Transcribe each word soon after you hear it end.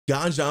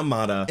Gajah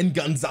Mada and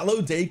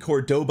Gonzalo de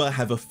Cordoba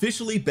have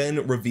officially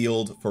been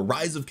revealed for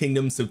Rise of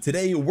Kingdoms. So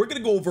today we're going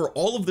to go over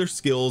all of their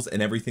skills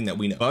and everything that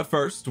we know. But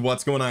first,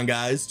 what's going on,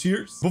 guys?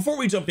 Cheers. Before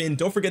we jump in,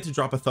 don't forget to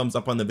drop a thumbs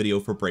up on the video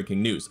for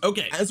breaking news.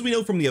 Okay, as we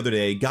know from the other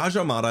day,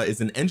 Gajah Mada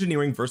is an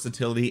engineering,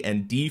 versatility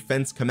and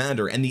defense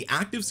commander, and the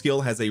active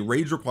skill has a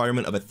rage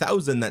requirement of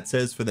 1000 that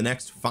says for the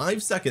next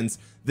 5 seconds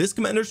this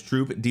commander's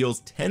troop deals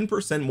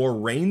 10% more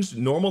ranged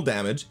normal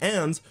damage,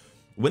 and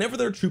whenever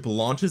their troop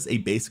launches a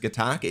basic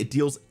attack, it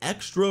deals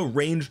extra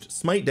ranged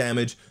smite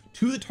damage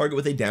to the target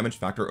with a damage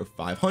factor of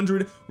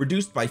 500,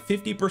 reduced by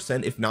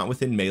 50% if not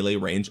within melee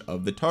range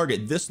of the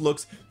target. This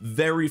looks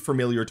very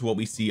familiar to what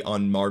we see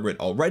on Margaret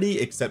already,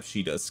 except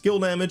she does skill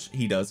damage,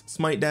 he does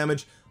smite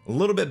damage. A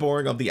little bit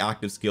boring of the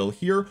active skill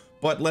here,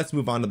 but let's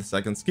move on to the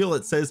second skill.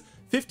 It says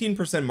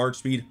 15% march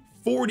speed,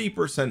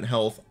 40%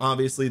 health.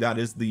 Obviously that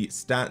is the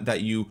stat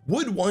that you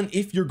would want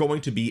if you're going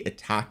to be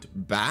attacked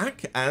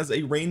back as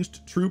a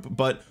ranged troop,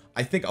 but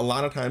I think a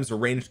lot of times the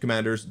ranged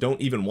commanders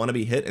don't even want to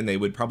be hit and they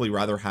would probably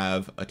rather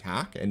have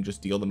attack and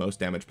just deal the most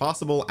damage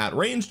possible at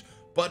ranged.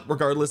 But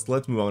regardless,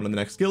 let's move on to the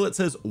next skill. It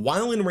says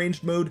while in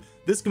ranged mode,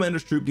 this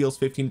commander's troop deals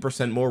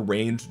 15% more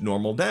ranged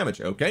normal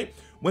damage. Okay,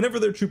 whenever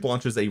their troop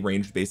launches a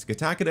ranged basic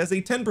attack, it has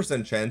a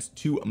 10% chance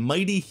to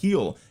mighty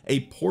heal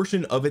a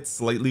portion of its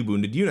slightly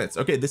wounded units.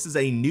 Okay, this is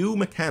a new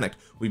mechanic.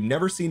 We've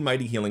never seen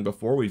mighty healing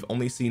before. We've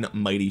only seen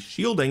mighty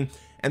shielding,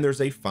 and there's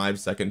a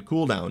 5-second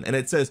cooldown. And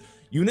it says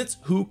units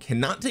who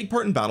cannot take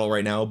part in battle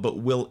right now but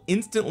will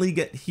instantly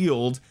get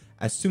healed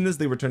as soon as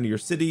they return to your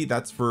city.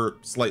 That's for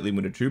slightly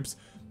wounded troops.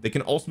 They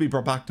can also be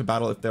brought back to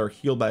battle if they're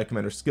healed by a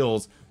commander's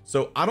skills.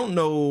 So I don't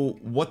know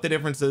what the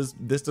difference is.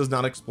 This does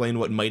not explain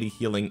what mighty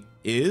healing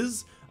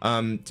is.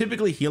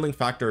 Typically healing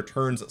factor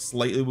turns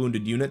slightly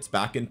wounded units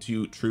back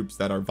into troops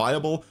that are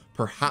viable.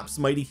 Perhaps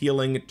mighty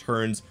healing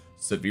turns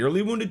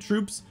severely wounded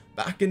troops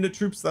back into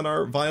troops that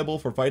are viable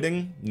for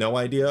fighting. No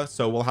idea.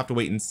 So we'll have to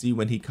wait and see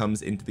when he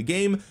comes into the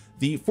game.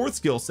 The fourth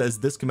skill says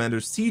this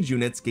commander's siege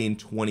units gain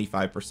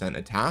 25%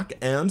 attack,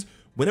 and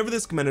whenever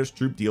this commander's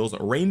troop deals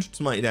ranged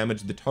smite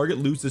damage, the target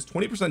loses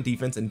 20%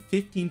 defense and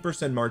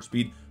 15% march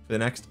speed for the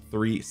next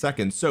 3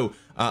 seconds. So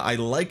I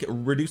like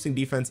reducing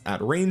defense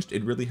at ranged.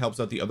 It really helps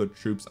out the other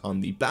troops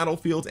on the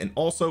battlefield, and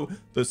also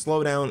the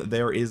slowdown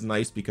there is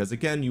nice because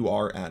again you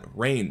are at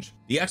range.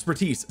 The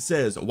expertise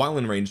says while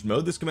in ranged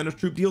mode, this commander's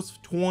troop deals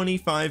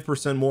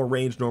 25% more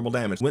ranged normal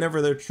damage.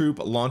 Whenever their troop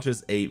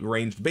launches a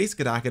ranged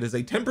basic attack, it has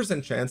a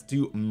 10% chance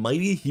to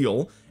mighty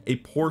heal a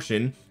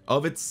portion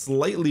of its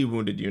slightly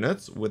wounded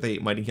units with a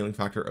mighty healing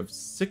factor of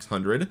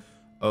 600.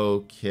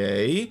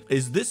 Okay,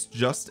 is this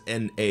just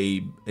an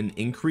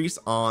increase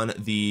on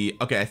the,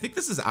 okay, I think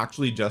this is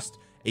actually just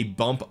a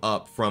bump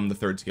up from the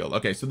third skill.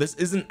 Okay, so this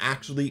isn't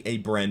actually a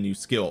brand new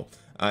skill.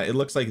 It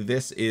looks like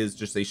this is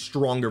just a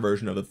stronger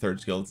version of the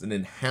third skill. It's an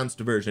enhanced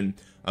version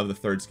of the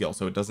third skill,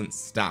 so it doesn't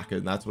stack,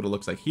 and that's what it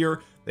looks like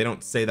here. They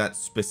don't say that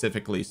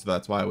specifically, so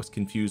that's why I was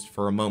confused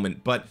for a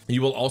moment. But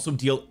you will also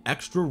deal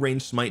extra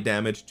range smite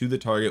damage to the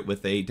target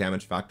with a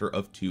damage factor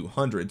of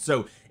 200.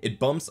 So it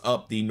bumps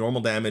up the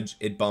normal damage,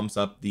 it bumps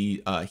up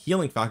the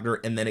healing factor,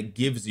 and then it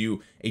gives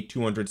you a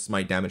 200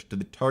 smite damage to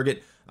the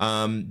target.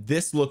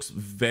 This looks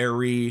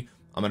very,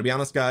 I'm gonna be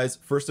honest, guys,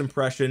 first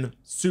impression,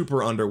 super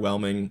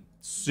underwhelming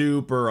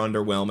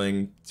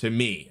to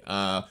me.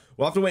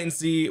 We'll have to wait and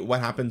see what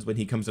happens when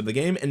he comes into the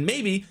game, and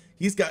maybe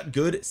he's got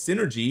good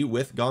synergy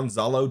with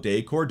Gonzalo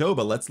de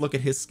Cordoba. Let's look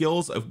at his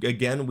skills.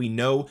 Again, we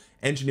know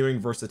engineering,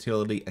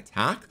 versatility,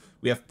 attack.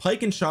 We have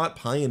pike and shot,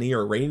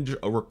 pioneer, range,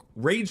 a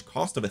rage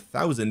cost of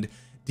 1000,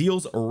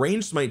 deals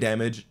range smite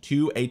damage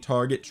to a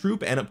target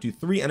troop and up to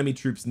 3 enemy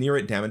troops near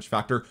it, damage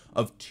factor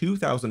of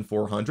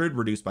 2400,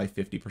 reduced by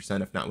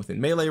 50% if not within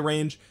melee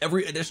range.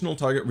 Every additional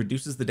target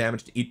reduces the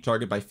damage to each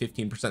target by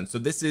 15%. So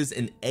this is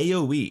an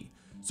AoE,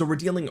 so we're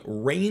dealing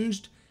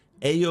ranged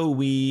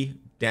AoE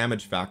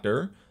damage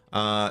factor.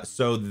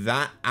 So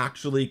that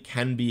actually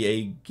can be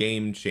a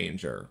game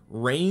changer.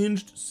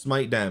 Ranged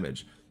smite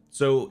damage,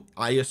 so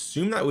I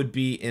assume that would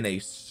be in a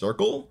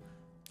circle.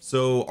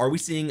 So are we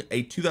seeing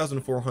a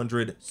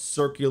 2400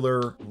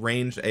 circular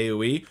range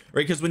AoE, right?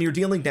 Because when you're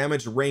dealing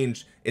damage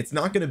range, it's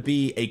not going to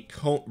be a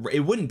cone.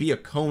 It wouldn't be a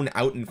cone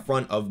out in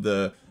front of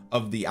the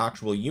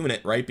actual unit,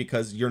 right?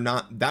 Because you're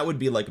not, that would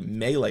be like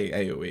melee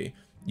AoE.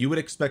 You would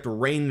expect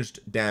ranged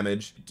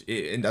damage,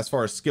 and as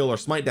far as skill or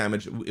smite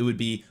damage, it would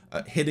be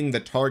hitting the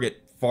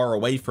target far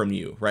away from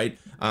you, right?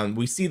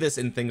 We see this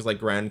in things like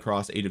Grand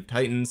Cross Age of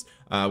Titans,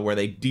 where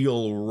they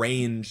deal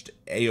ranged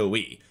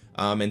AoE.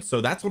 And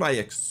so that's what I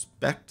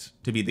expect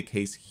to be the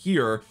case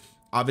here.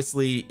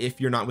 Obviously, if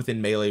you're not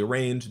within melee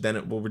range, then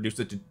it will reduce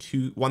it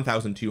to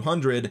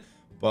 1200,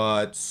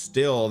 but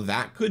still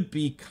that could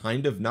be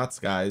kind of nuts,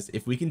 guys,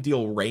 if we can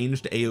deal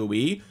ranged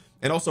AoE.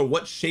 And also,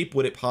 what shape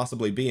would it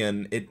possibly be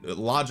in? It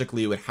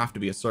logically would have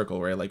to be a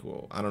circle, right? Like,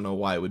 well, I don't know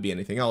why it would be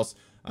anything else.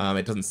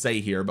 It doesn't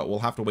say here, but we'll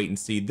have to wait and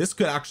see. This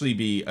could actually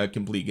be a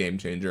complete game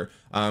changer.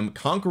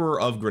 Conqueror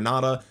of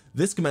Granada.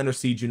 This commander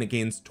siege unit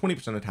gains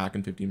 20% attack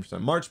and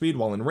 15% march speed,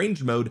 while in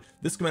ranged mode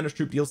this commander's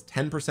troop deals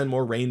 10%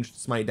 more ranged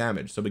smite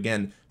damage. So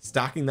again,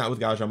 stacking that with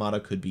Gajah Mada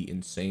could be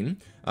insane.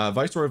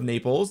 Viceroy of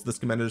Naples. This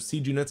commander's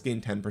siege units gain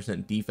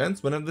 10%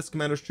 defense whenever this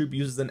commander's troop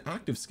uses an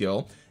active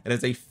skill. It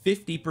has a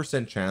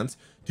 50% chance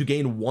to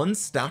gain 1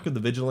 stack of the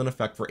vigilant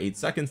effect for 8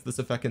 seconds. This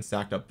effect can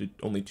stack up to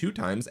only 2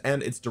 times,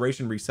 and its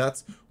duration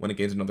resets when it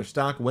gains another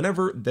stack.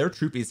 Whenever their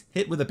troop is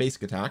hit with a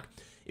basic attack,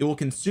 it will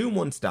consume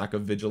 1 stack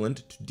of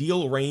vigilant to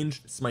deal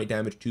ranged smite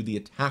damage to the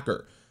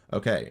attacker.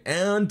 Okay,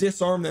 and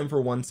disarm them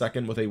for 1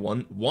 second with a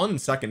 1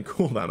 second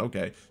cooldown.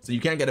 Okay, so you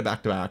can't get it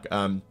back to back.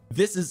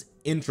 This is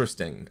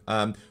interesting.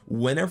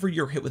 Whenever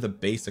you're hit with a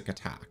basic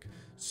attack.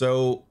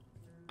 So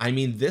I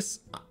mean,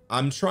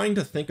 I'm trying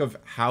to think of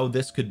how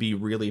this could be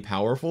really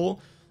powerful.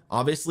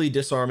 Obviously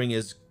disarming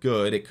is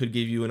good. It could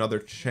give you another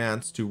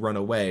chance to run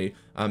away.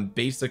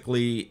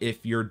 Basically,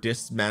 if you're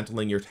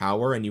dismantling your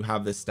tower and you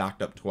have this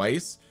stacked up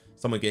twice,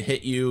 someone can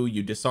hit you,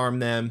 you disarm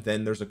them,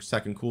 then there's a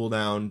second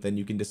cooldown, then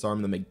you can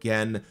disarm them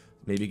again.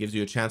 Maybe it gives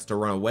you a chance to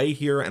run away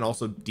here, and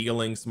also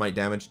dealing smite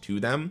damage to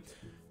them.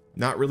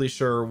 Not really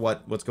sure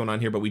what's going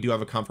on here, but we do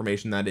have a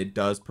confirmation that it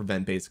does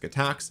prevent basic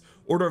attacks.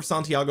 Order of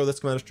Santiago. This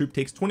commander's troop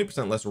takes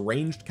 20% less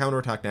ranged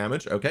counterattack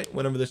damage. Okay,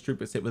 whenever this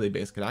troop is hit with a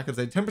basic attack, it's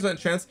a 10%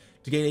 chance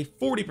to gain a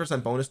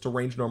 40% bonus to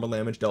range normal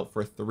damage dealt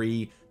for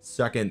 3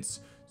 seconds.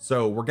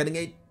 So we're getting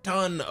a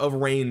ton of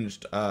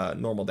ranged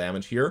normal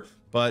damage here,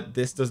 but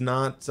this does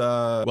not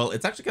well,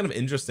 it's actually kind of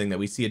interesting that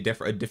we see a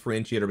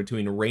differentiator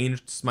between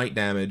ranged smite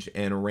damage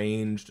and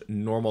ranged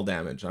normal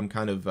damage. I'm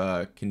kind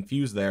of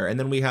confused there. And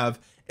then we have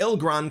El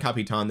Gran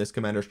Capitan. This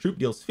commander's troop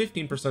deals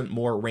 15%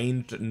 more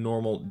ranged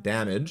normal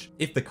damage.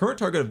 If the current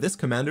target of this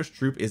commander's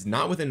troop is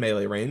not within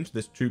melee range,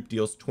 this troop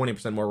deals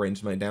 20% more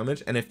ranged smite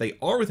damage, and if they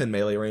are within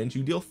melee range,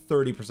 you deal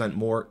 30%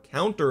 more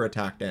counter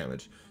attack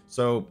damage.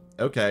 So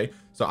okay,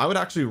 so I would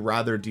actually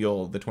rather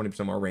deal the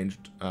 20% more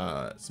ranged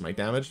smite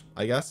damage,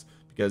 I guess,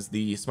 because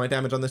the smite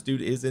damage on this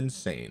dude is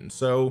insane.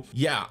 So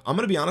yeah, I'm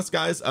gonna be honest,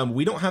 guys,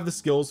 we don't have the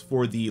skills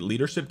for the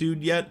leadership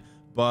dude yet,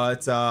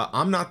 but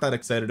I'm not that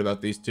excited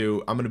about these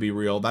two. I'm gonna be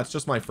real. That's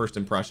just my first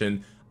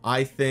impression.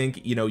 I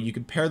think, you know, you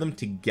could pair them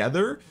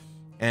together,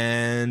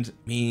 and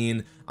I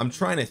mean, I'm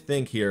trying to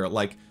think here,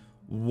 like,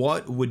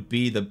 what would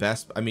be the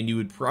best? I mean, you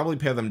would probably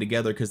pair them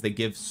together because they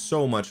give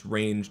so much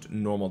ranged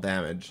normal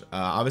damage.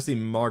 Obviously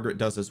Margaret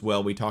does as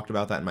well. We talked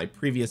about that in my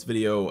previous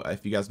video.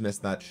 If you guys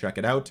missed that, check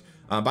it out.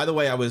 By the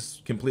way, I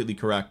was completely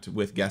correct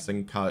with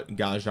guessing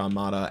Gajah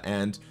Mada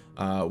and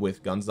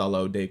with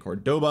Gonzalo de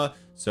Cordoba,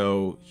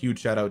 so huge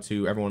shout out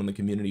to everyone in the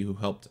community who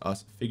helped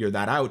us figure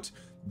that out.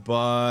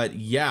 But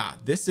yeah,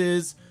 this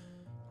is,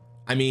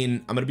 I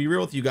mean, I'm gonna be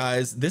real with you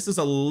guys, this is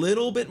a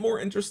little bit more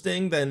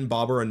interesting than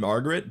Bobber and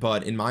Margaret,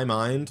 but in my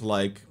mind,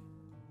 like,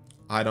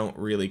 I don't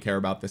really care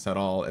about this at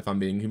all, if I'm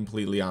being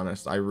completely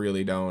honest. I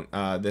really don't.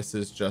 This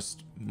is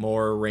just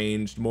more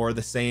ranged, more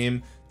the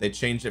same. They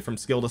changed it from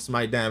skill to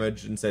smite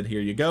damage and said,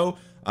 here you go.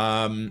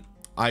 I'm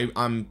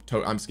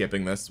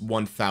skipping this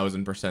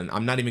 1000%.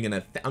 I'm not even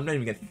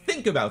gonna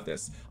think about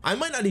this. I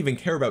might not even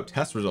care about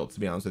test results, to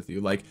be honest with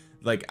you. Like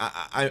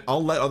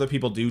I'll let other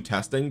people do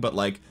testing, but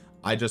like,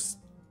 I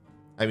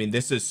mean,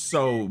 this is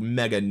so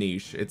mega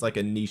niche. It's like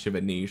a niche of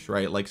a niche,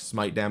 right? Like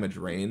smite damage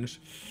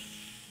range.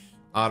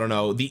 I don't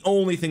know. The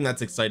only thing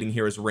that's exciting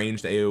here is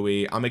ranged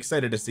AoE. I'm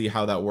excited to see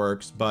how that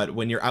works, but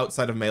when you're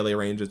outside of melee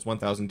range, it's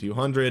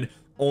 1200,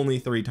 only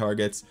 3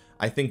 targets.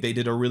 I think they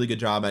did a really good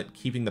job at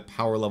keeping the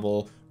power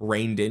level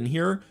reined in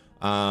here.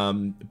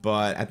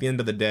 But at the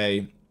end of the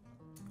day,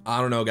 I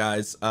don't know,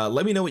 guys.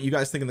 Let me know what you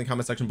guys think in the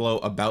comment section below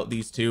about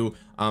these two.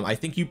 I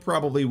think you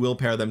probably will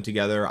pair them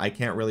together. I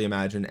can't really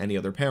imagine any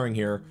other pairing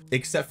here,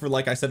 except for,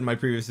 like I said in my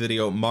previous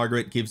video,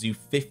 Margaret gives you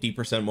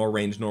 50% more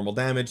range normal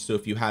damage. So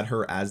if you had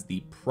her as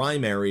the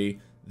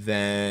primary,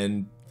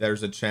 then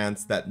there's a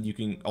chance that you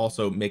can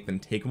also make them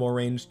take more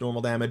range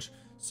normal damage.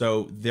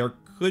 So there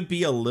could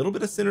be a little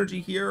bit of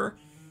synergy here,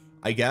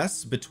 I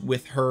guess,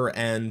 with her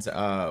and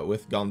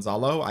with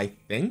Gonzalo, I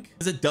think,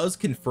 because it does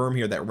confirm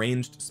here that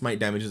ranged smite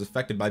damage is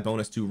affected by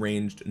bonus to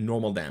ranged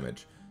normal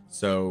damage.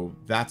 So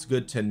that's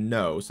good to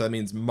know. So that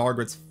means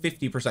Margaret's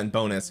 50%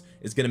 bonus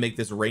is going to make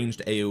this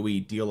ranged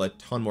AoE deal a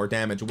ton more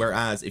damage,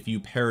 whereas if you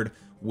paired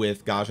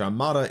with Gajah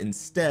Mada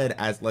instead,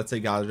 as let's say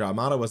Gajah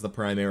Mada was the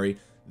primary,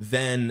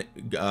 then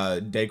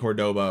de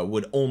Cordoba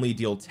would only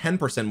deal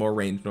 10% more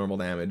ranged normal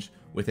damage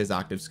with his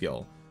active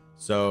skill.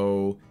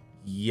 So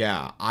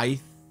yeah, I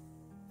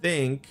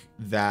think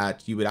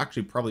that you would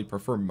actually probably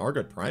prefer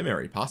Margaret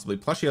primary, possibly,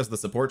 plus she has the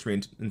support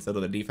tree instead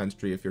of the defense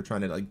tree if you're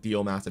trying to like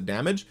deal massive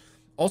damage.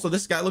 Also,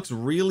 this guy looks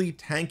really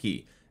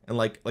tanky and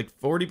like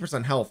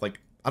 40% health.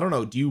 Like, I don't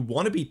know, do you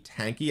want to be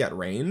tanky at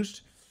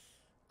ranged?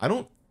 I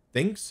don't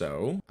think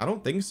so.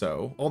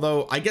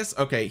 Although I guess,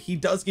 okay, he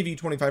does give you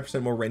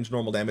 25% more range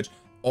normal damage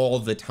all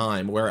the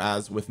time,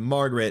 whereas with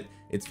Margaret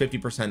it's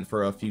 50%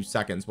 for a few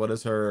seconds. What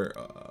is her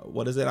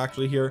what is it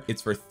actually here?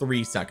 It's for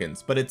 3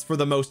 seconds, but it's for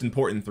the most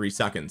important 3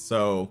 seconds.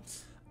 So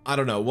I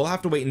don't know, we'll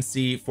have to wait and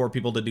see for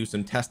people to do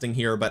some testing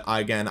here, but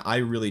again, I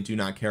really do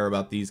not care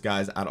about these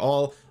guys at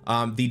all.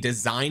 The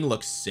design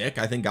looks sick.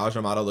 I think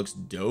Gajah Mada looks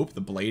dope.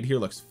 The blade here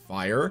looks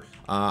fire.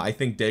 I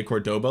think de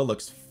Cordoba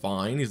looks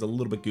fine. He's a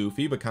little bit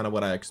goofy, but kind of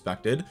what I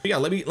expected. But yeah,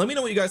 let me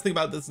know what you guys think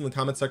about this in the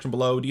comment section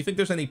below. Do you think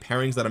there's any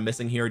pairings that I'm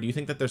missing here? Do you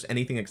think that there's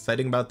anything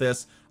exciting about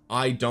this?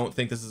 I don't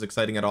think this is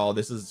exciting at all.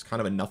 This is kind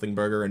of a nothing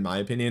burger in my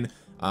opinion.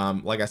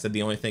 Like I said,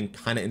 the only thing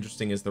kind of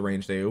interesting is the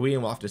ranged AoE,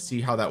 and we'll have to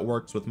see how that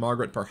works with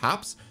Margaret.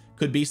 Perhaps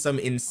could be some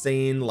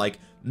insane like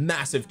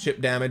massive chip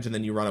damage and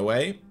then you run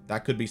away.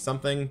 That could be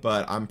something,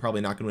 but I'm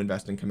probably not going to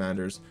invest in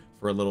commanders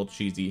for a little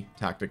cheesy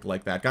tactic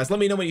like that. Guys, let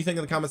me know what you think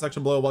in the comment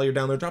section below. While you're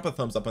down there, drop a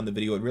thumbs up on the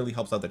video. It really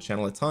helps out the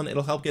channel a ton.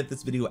 It'll help get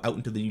this video out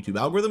into the YouTube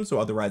algorithm so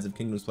other Rise of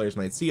Kingdoms players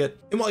might see it.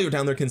 And while you're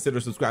down there,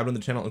 consider subscribing to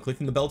the channel and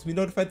clicking the bell to be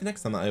notified the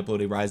next time that I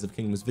upload a Rise of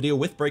Kingdoms video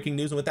with breaking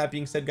news. And with that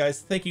being said,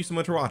 guys, thank you so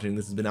much for watching.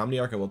 This has been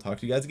Omniarch. I will talk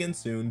to you guys again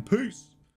soon. Peace.